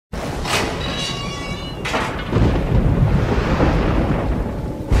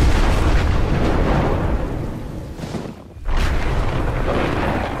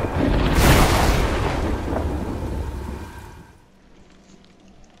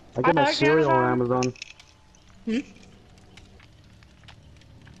I get my like cereal on Amazon. Hmm?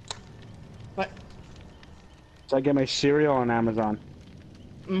 What? So I get my cereal on Amazon.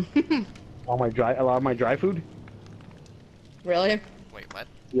 Mm-hmm. A lot of my dry food. Really? Wait, what?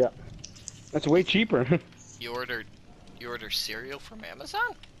 Yeah, that's way cheaper. You order cereal from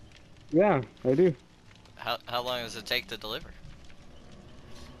Amazon? Yeah, I do. How long does it take to deliver?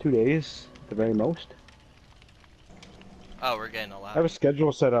 2 days, at the very most. Oh, we're getting a I lot. have a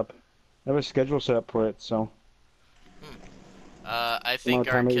schedule set up. For it, so. I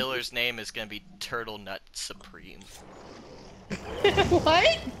think our killer's name is gonna be Turtle Nut Supreme.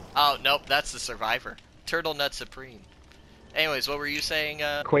 What? Oh, nope, that's the survivor. Turtle Nut Supreme. Anyways, what were you saying,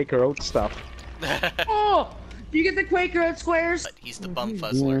 Quaker Oat stuff. Oh! You get the Quaker Oat squares? He's the bum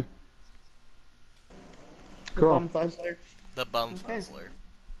fuzzler. Cool. The bum fuzzler. The bum fuzzler.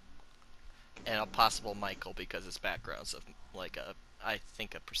 And a possible Michael because his background's of like I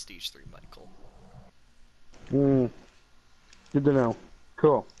think a Prestige 3 Michael. Good to know.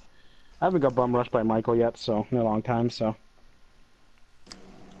 Cool. I haven't got bum rushed by Michael yet, so in a long time, so.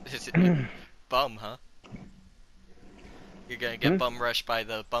 Is it bum, huh? You're gonna get bum rushed by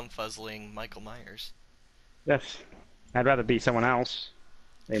the bum fuzzling Michael Myers. Yes. I'd rather be someone else.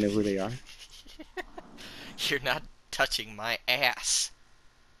 They know who they are. You're not touching my ass.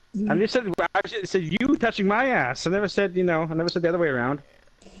 I just said you touching my ass. I never said, I never said the other way around.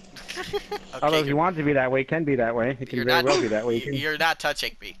 Okay, Although if you want it to be that way, it can be that way. It can very well be that way. You're not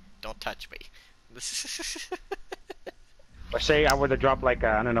touching me. Don't touch me. Or say I were to drop like a,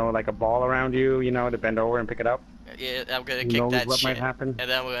 I don't know, like a ball around you, to bend over and pick it up. Yeah, I'm gonna kick that what shit. might happen? And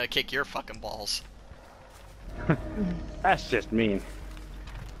then I'm gonna kick your fucking balls. That's just mean.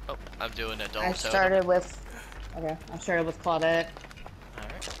 Oh, I'm doing a double I started with Claudette.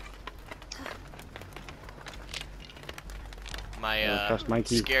 Alright. My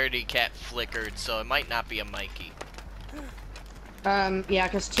scaredy cat flickered, so it might not be a Mikey. Yeah,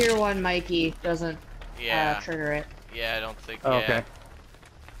 because tier 1 Mikey doesn't trigger it. Yeah, I don't think. Oh, okay.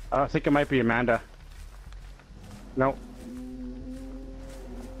 I think it might be Amanda. No.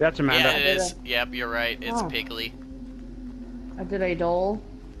 That's Amanda. Yeah, it is. Yep, you're right. It's Piggy. I did a dole.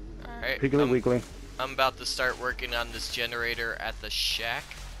 Alright. Piggy Weekly. I'm about to start working on this generator at the shack.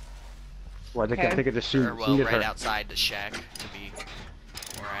 Well, I think it just soon. Or, well, right outside the shack, to be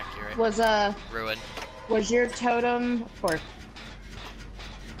more accurate. Ruin. Was your totem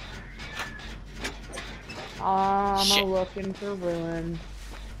I'm looking for Ruin.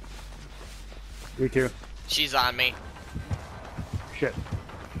 Me too. She's on me. Shit.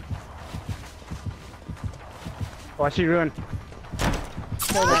 Oh, I see Ruin.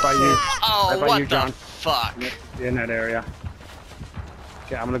 Right by you. Oh, right by what you, the John. fuck? In that area.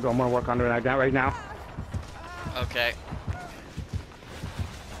 Okay, I'm gonna work on it right now. Okay.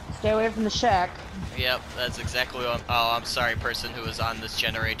 Stay away from the shack. Yep, that's exactly what I'm sorry, person who was on this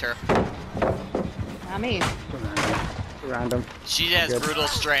generator. Not me. Random. She has brutal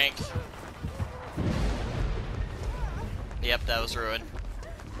strength. Yep, that was Ruin.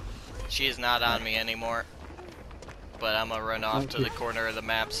 She is not on me anymore. But I'm gonna run off to the corner of the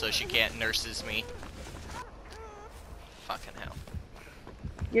map so she can't nurses me. Fucking hell.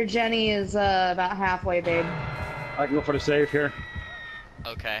 Your Jenny is about halfway, babe. I can go for the save here.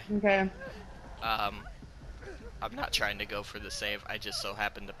 Okay. Okay. I'm not trying to go for the save. I just so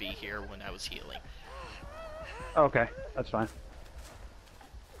happened to be here when I was healing. Okay, that's fine.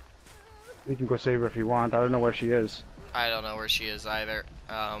 You can go save her if you want. I don't know where she is. I don't know where she is either.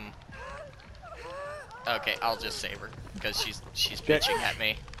 Okay, I'll just save her because she's bitching at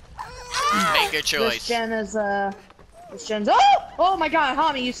me. Make your choice. This Jen's. Oh my God,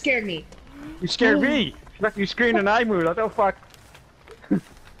 Hami, you scared me. You scared me. You screamed and I moved. What the fuck?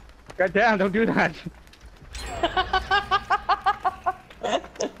 God damn! Don't do that. I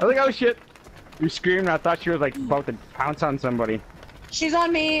was like, oh shit. You screamed and I thought she was like about to pounce on somebody. She's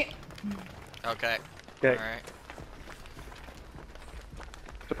on me. Okay. Okay. Alright.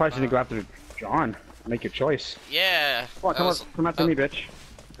 Surprised you didn't go after John. Make your choice. Yeah. Come on, come after me, bitch.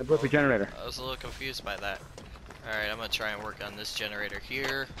 I broke the generator. I was a little confused by that. Alright, I'm gonna try and work on this generator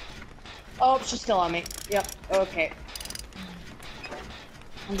here. Oh, she's still on me. Yep. Okay.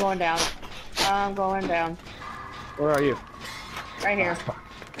 I'm going down. I'm going down. Where are you? Right here.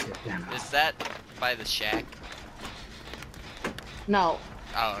 Is that by the shack? No.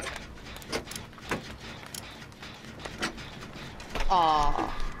 Oh, okay.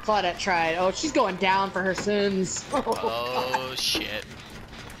 Aw. Claudette tried. Oh, she's going down for her sins. Oh, shit.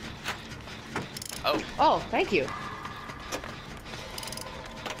 Oh. Oh, thank you.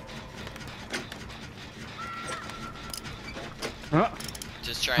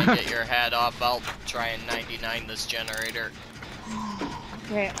 Just try and get your hat off. I'll try and 99 this generator.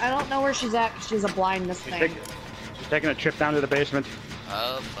 Okay, I don't know where she's at because she's a blindness thing. She's taking a trip down to the basement.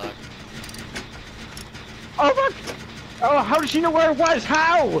 Oh, fuck. Oh, fuck! Oh, how did she know where it was?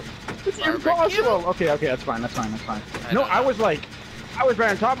 How? It's Barbecue? impossible! Okay, that's fine. No, I was right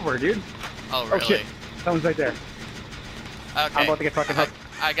on top of her, dude. Oh, really? Oh, shit. Someone's right there. Okay. I'm about to get fucking hooked.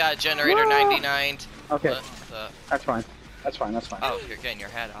 I got generator 99. Okay. That's fine. Oh, you're getting your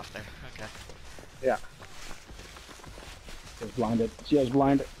hat off there. Okay. Yeah. She's blinded. She has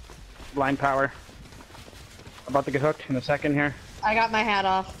blind power. About to get hooked in a second here. I got my hat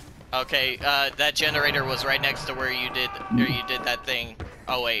off. Okay, that generator was right next to where you did that thing.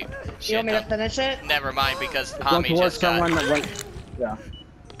 Oh wait. Shit, You want me to finish it? Never mind, because Going Hami towards just got. someone that went. Yeah.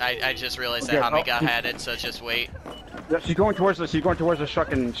 I just realized Okay, that Hami got hatted, so just wait. Yeah, she's going towards the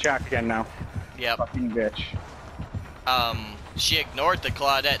fucking shack again now. Yep. Fucking bitch. She ignored the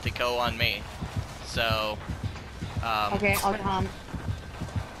Claudette to go on me. So, Okay, I'll get home.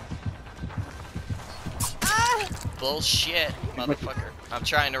 bullshit, motherfucker. I'm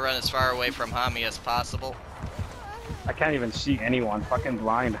trying to run as far away from Hami as possible. I can't even see anyone. Fucking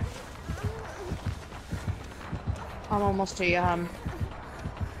blind. I'm almost to you, Where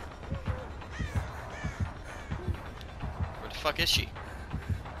the fuck is she?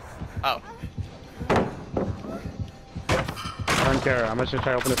 Oh. I don't care. I'm just gonna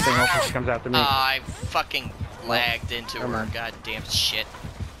try to open this thing. Hopefully she comes after me. I fucking lagged into Never her mind. goddamn shit.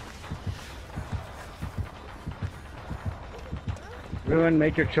 Ruin,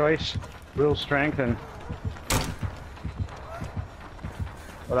 make your choice. Rule strength and...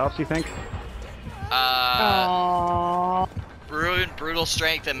 What else do you think? Aww. Ruin, brutal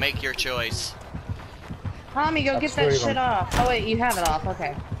strength, and make your choice. Tommy, go That's get that 3 of shit them. off. Oh wait, you have it off.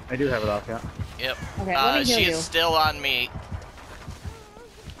 Okay. I do have it off, yeah. Yep. Okay, let me heal She's you. still on me.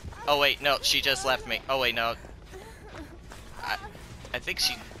 Oh wait, no, she just left me. Oh wait, no. I think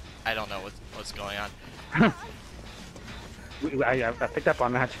she... I don't know what's going on. I picked up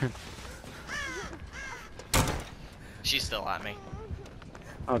on that. She's still on me.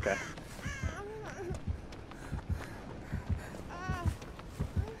 Okay.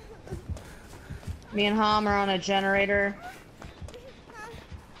 Me and Ham are on a generator.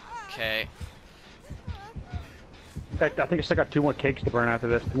 Okay. I think I still got 2 more cakes to burn after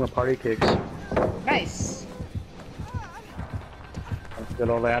this. 2 more party cakes. Nice. Let's get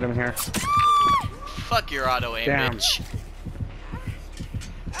all that in here. Fuck your auto aim, Damn. bitch.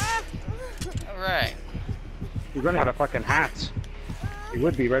 Alright. He's running out of fucking hats. He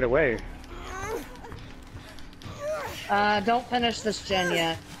would be right away. Don't finish this gen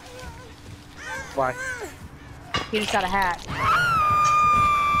yet. Why? He just got a hat.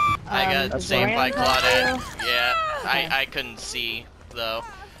 I got is saved by Miranda coming Claudette. through? Yeah, Okay. I couldn't see, though.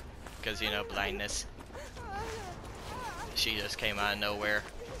 Because, you know, blindness. She just came out of nowhere.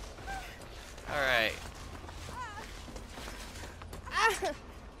 Alright.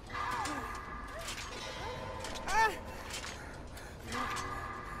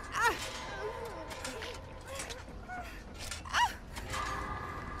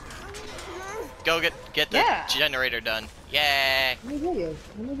 Go get the Yeah. generator done. Yay! Let me heal you.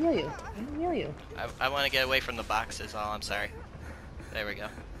 Let me heal you. Let me heal you. I want to get away from the boxes. Oh, I'm sorry. There we go.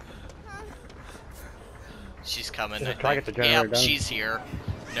 She's coming. Yeah, I try to get think. the generator Yep, done. she's here.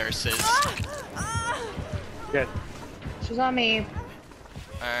 Nurses. Good. She's on me.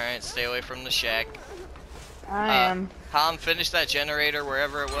 Alright, stay away from the shack. I am. Ham, finish that generator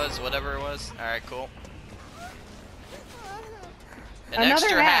wherever it was, whatever it was. Alright, cool. An Another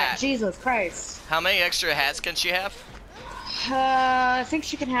extra hat. Jesus Christ. How many extra hats can she have? I think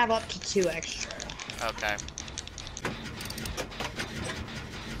she can have up to 2 extra. Okay.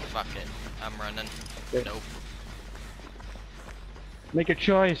 Fuck it. I'm running. Yeah. Nope. Make a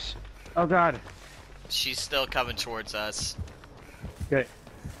choice. Oh god. She's still coming towards us. Okay.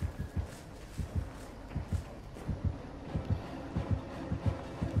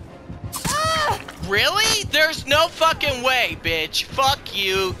 Really? There's no fucking way, bitch. Fuck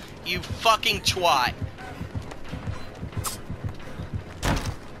you, you fucking twat.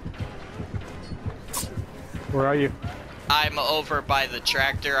 Where are you? I'm over by the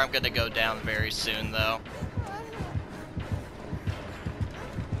tractor. I'm gonna go down very soon, though.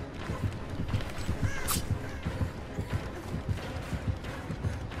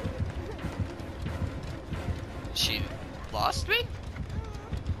 She lost me?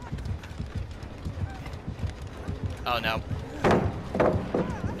 Oh no.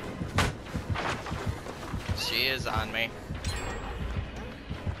 She is on me.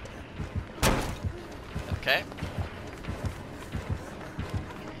 Okay.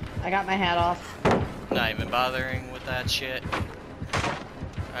 I got my hat off. Not even bothering with that shit.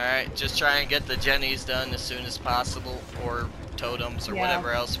 Alright, just try and get the Jennies done as soon as possible, or totems, or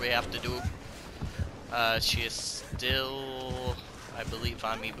whatever else we have to do. She is still, I believe,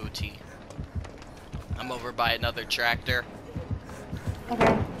 on me booty. I'm over by another tractor.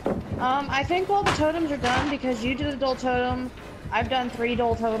 Okay. I think all the totems are done because you did the dual totem. I've done 3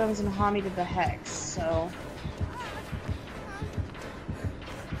 dual totems and Hami did the hex, so.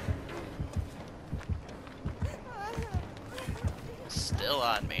 Still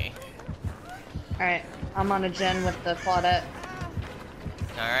on me. Alright, I'm on a gen with the Claudette.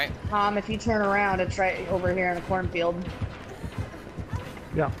 Alright. If you turn around, it's right over here in the cornfield.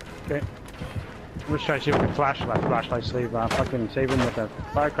 Yeah, okay. I'm just trying to see if we can flashlight save, fucking save him with a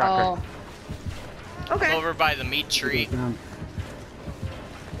firecracker. Oh. Okay. Over by the meat tree.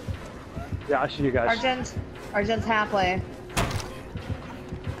 Yeah, I see you guys. Our gen's halfway.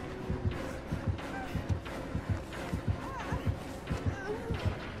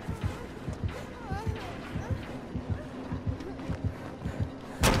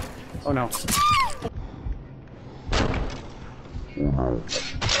 Oh no.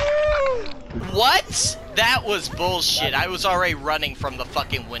 What? That was bullshit. I was already running from the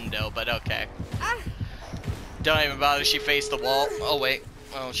fucking window, but okay. Don't even bother, she faced the wall. Oh wait.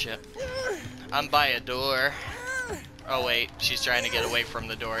 Oh shit. I'm by a door. Oh wait, she's trying to get away from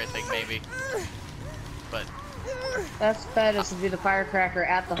the door, I think, maybe. But... That's bad is to do the firecracker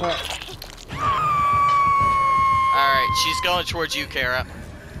at the hook. Alright, she's going towards you, Kara.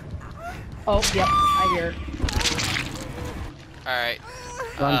 Oh, yep, I hear it. Alright.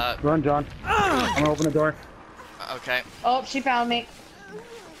 Run, John. I'm gonna open the door. Okay. Oh, she found me.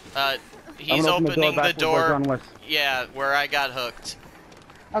 He's opening the door. Where Yeah, where I got hooked.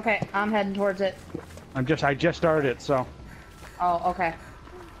 Okay, I'm heading towards it. I just started it, so. Oh, okay.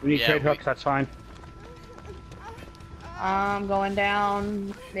 We need trade hooks, that's fine. I'm going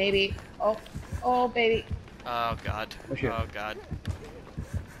down, maybe. Oh, baby. Oh god. Oh god.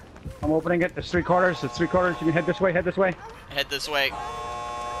 I'm opening it. There's 3 quarters. It's 3 quarters. You can head this way. Head this way. Head this way.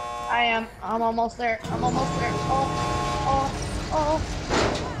 I am. I'm almost there. I'm almost there. Oh.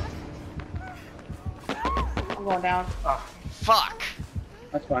 I'm going down. Oh, fuck.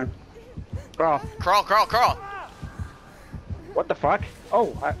 That's fine. Crawl. Crawl. What the fuck?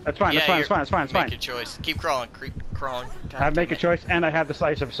 Oh, that's fine. Yeah, that's fine. Make your choice. Keep crawling. Keep crawling. I have to make a choice, and I have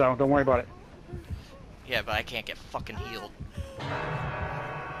decisive, so don't worry about it. Yeah, but I can't get fucking healed.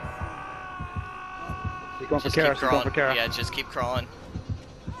 Keep going for Kara. Yeah, just keep crawling.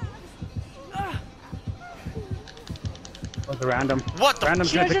 Oh, the random. What the? Random's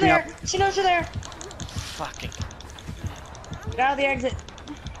She gonna knows pick you're me there. up. She knows you're there. Fucking. Get out of the exit.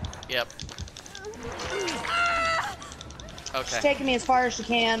 Yep. Okay. She's taking me as far as she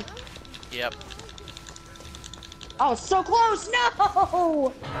can. Yep. Oh, so close!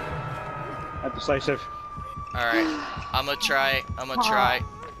 No! That's decisive. Alright. I'm gonna try.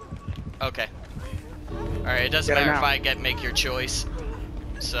 Okay. Alright, it doesn't matter if I make your choice.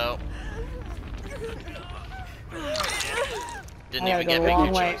 So. Didn't even get make your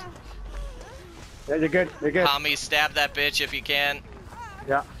choice. Yeah, you're good. Tommy, stab that bitch if you can.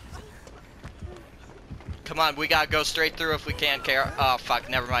 Yeah. Come on, we gotta go straight through if we can, Kara. Oh, fuck,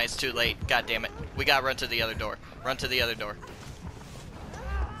 never mind, it's too late. God damn it. We gotta run to the other door. Run to the other door.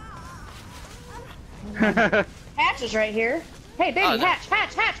 Hatch is right here. Hey, baby, Hatch,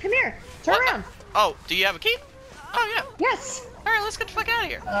 come here. Turn around. Oh, do you have a key? Oh, yeah. Yes. Alright, let's get the fuck out of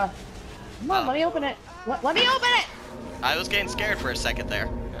here. Come on, let me open it. Let me open it! I was getting scared for a second there.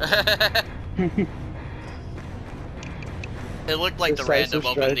 It looked like the random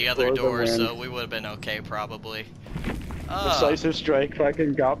opened the other door, so we would have been okay, probably. Decisive strike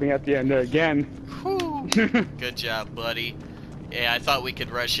fucking got me at the end there again. Good job, buddy. Yeah, I thought we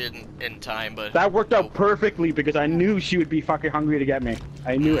could rush in time, but... That worked out perfectly because I knew she would be fucking hungry to get me.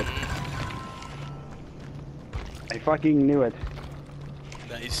 I knew it. I fucking knew it.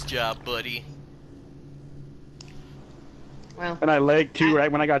 Nice job, buddy. Well, and I lagged too.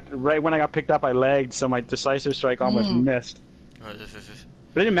 Right when I got picked up, I lagged, so my decisive strike almost missed. But it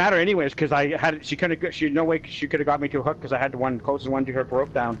didn't matter anyways, because I had she couldn't. No way she could have got me to a hook because I had the one closest one to her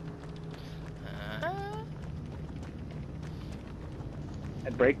rope down.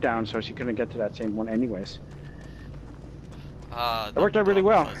 At breakdown, so she couldn't get to that same one anyways. It worked out really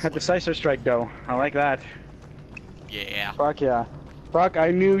well. Had decisive strike though. I like that. Yeah. Fuck yeah. Fuck, I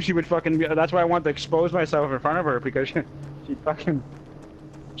knew she would fucking be, that's why I wanted to expose myself in front of her, because she fucking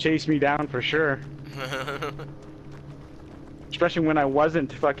chased me down for sure. Especially when I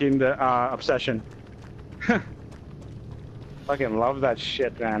wasn't fucking the obsession. Like Fucking love that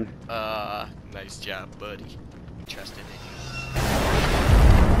shit, man. Nice job, buddy. Trusted it.